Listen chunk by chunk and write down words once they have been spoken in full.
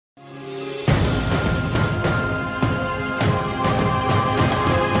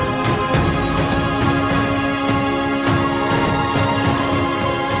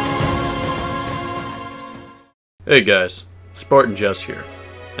Hey guys, Spartan Jess here,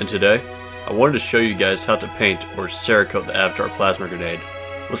 and today I wanted to show you guys how to paint or Cerakote the Avatar plasma grenade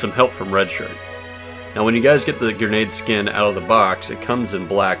with some help from Redshirt. Now when you guys get the grenade skin out of the box, it comes in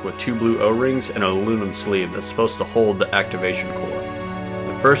black with 2 blue O-rings and an aluminum sleeve that's supposed to hold the activation core.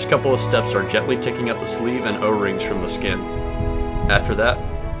 The first couple of steps are gently taking out the sleeve and O-rings from the skin. After that,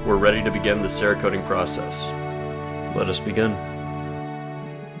 we're ready to begin the Cerakoting process. Let us begin.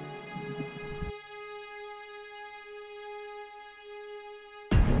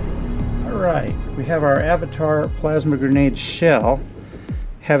 Alright, we have our Avatar plasma grenade shell,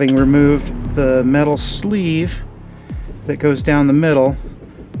 having removed the metal sleeve that goes down the middle.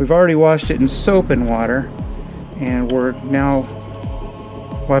 We've already washed it in soap and water, and we're now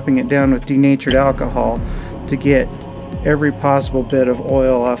wiping it down with denatured alcohol to get every possible bit of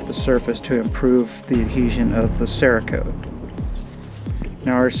oil off the surface to improve the adhesion of the Cerakote.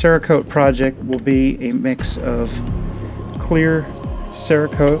 Now our Cerakote project will be a mix of clear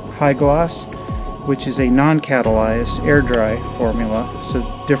Cerakote High Gloss, which is a non-catalyzed air dry formula,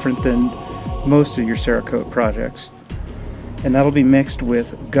 so different than most of your Cerakote projects. And that'll be mixed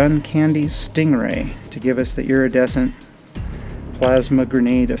with Gun Candy Stingray to give us the iridescent plasma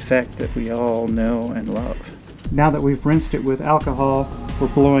grenade effect that we all know and love. Now that we've rinsed it with alcohol, we're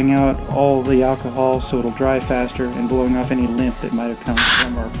blowing out all the alcohol so it'll dry faster and blowing off any lint that might have come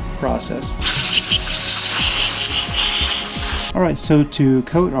from our process. Alright, so to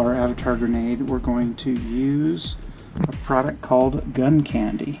coat our Avatar grenade, we're going to use a product called Gun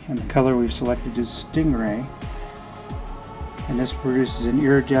Candy, and the color we've selected is Stingray. And this produces an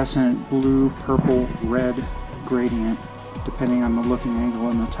iridescent blue, purple, red gradient, depending on the looking angle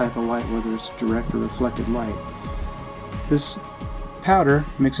and the type of light, whether it's direct or reflected light. This powder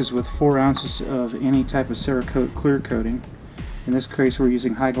mixes with 4 ounces of any type of Cerakote clear coating. In this case, we're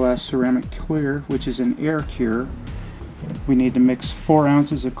using High Gloss Ceramic Clear, which is an air cure. We need to mix 4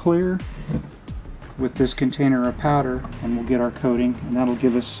 ounces of clear with this container of powder, and we'll get our coating, and that'll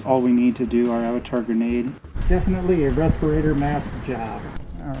give us all we need to do our Avatar grenade. Definitely a respirator mask job.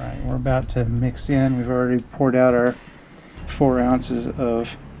 Alright, we're about to mix in. We've already poured out our 4 ounces of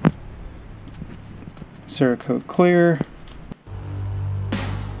Cerakote clear.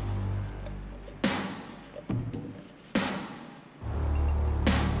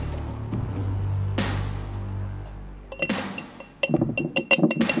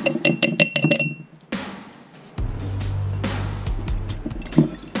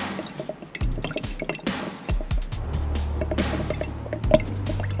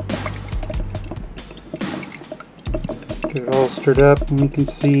 Get it all stirred up, and you can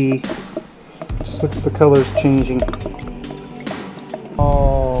see, just look at the colors changing.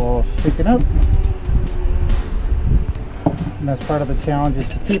 All shaken up. And that's part of the challenge, is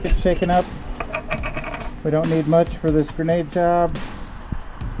to keep it shaken up. We don't need much for this grenade job.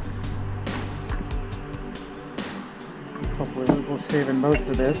 Hopefully we'll shave in most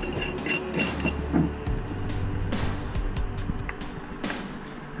of this.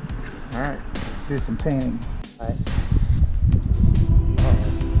 Alright, let's do some painting. Alright.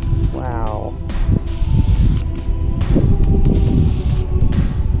 Oh, wow.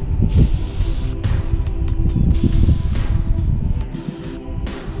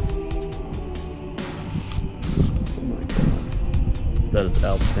 That is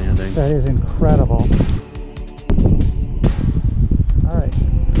outstanding. That is incredible. Alright,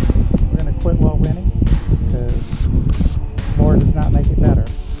 we're going to quit while winning, because more does not make it better.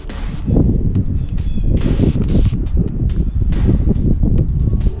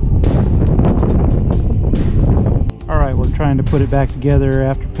 Alright, we're trying to put it back together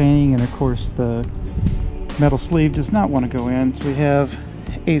after painting, and of course the metal sleeve does not want to go in, so we have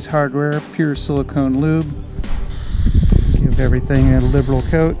Ace Hardware Pure Silicone Lube. Give everything a liberal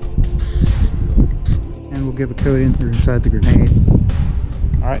coat, and we'll give a coat inside the grenade.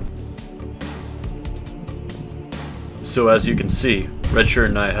 Alright. So as you can see, Redshirt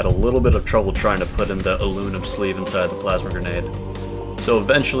and I had a little bit of trouble trying to put in the aluminum sleeve inside the plasma grenade. So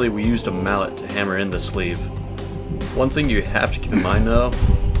eventually we used a mallet to hammer in the sleeve. One thing you have to keep in mind though,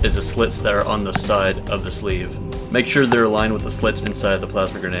 is the slits that are on the side of the sleeve. Make sure they're aligned with the slits inside the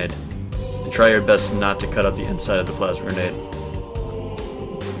plasma grenade. And try your best not to cut up the inside of the plasma grenade.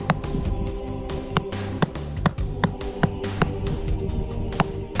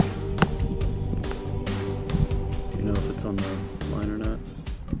 Do you know if it's on the line or not?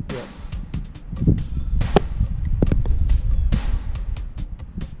 Yep.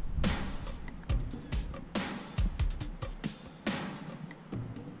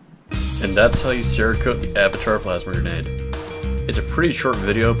 And that's how you Cerakote the Avatar plasma grenade. It's a pretty short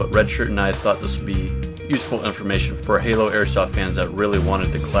video, but Redshirt and I thought this would be useful information for Halo Airsoft fans that really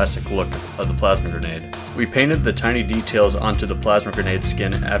wanted the classic look of the plasma grenade. We painted the tiny details onto the plasma grenade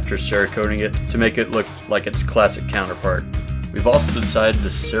skin after Cerakoting it to make it look like its classic counterpart. We've also decided to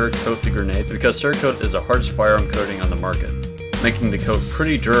Cerakote the grenade because Cerakote is the hardest firearm coating on the market, making the coat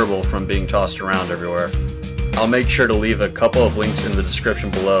pretty durable from being tossed around everywhere. I'll make sure to leave a couple of links in the description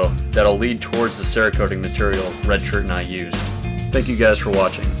below that'll lead towards the Cerakoting material Redshirt and I used. Thank you guys for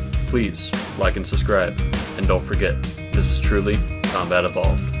watching. Please like and subscribe, and don't forget, this is truly Combat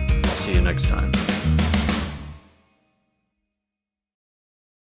Evolved. I'll see you next time.